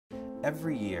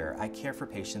Every year, I care for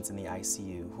patients in the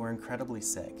ICU who are incredibly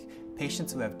sick,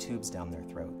 patients who have tubes down their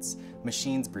throats,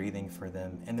 machines breathing for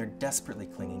them, and they're desperately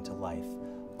clinging to life,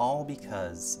 all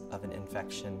because of an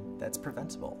infection that's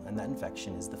preventable, and that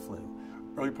infection is the flu.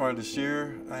 Early part of this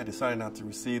year, I decided not to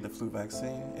receive the flu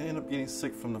vaccine and ended up getting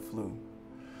sick from the flu.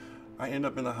 I ended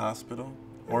up in the hospital.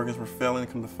 Organs were failing,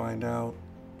 come to find out.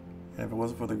 And if it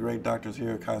wasn't for the great doctors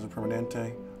here at Kaiser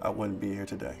Permanente, I wouldn't be here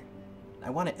today. I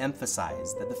want to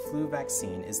emphasize that the flu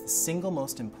vaccine is the single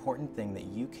most important thing that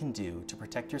you can do to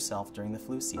protect yourself during the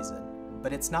flu season.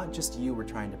 But it's not just you we're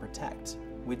trying to protect.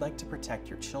 We'd like to protect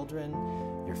your children,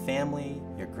 your family,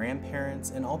 your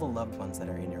grandparents, and all the loved ones that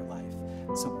are in your life.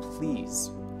 So please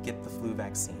get the flu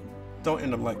vaccine. Don't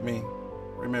end up like me.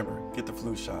 Remember, get the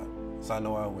flu shot, so I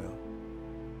know I will.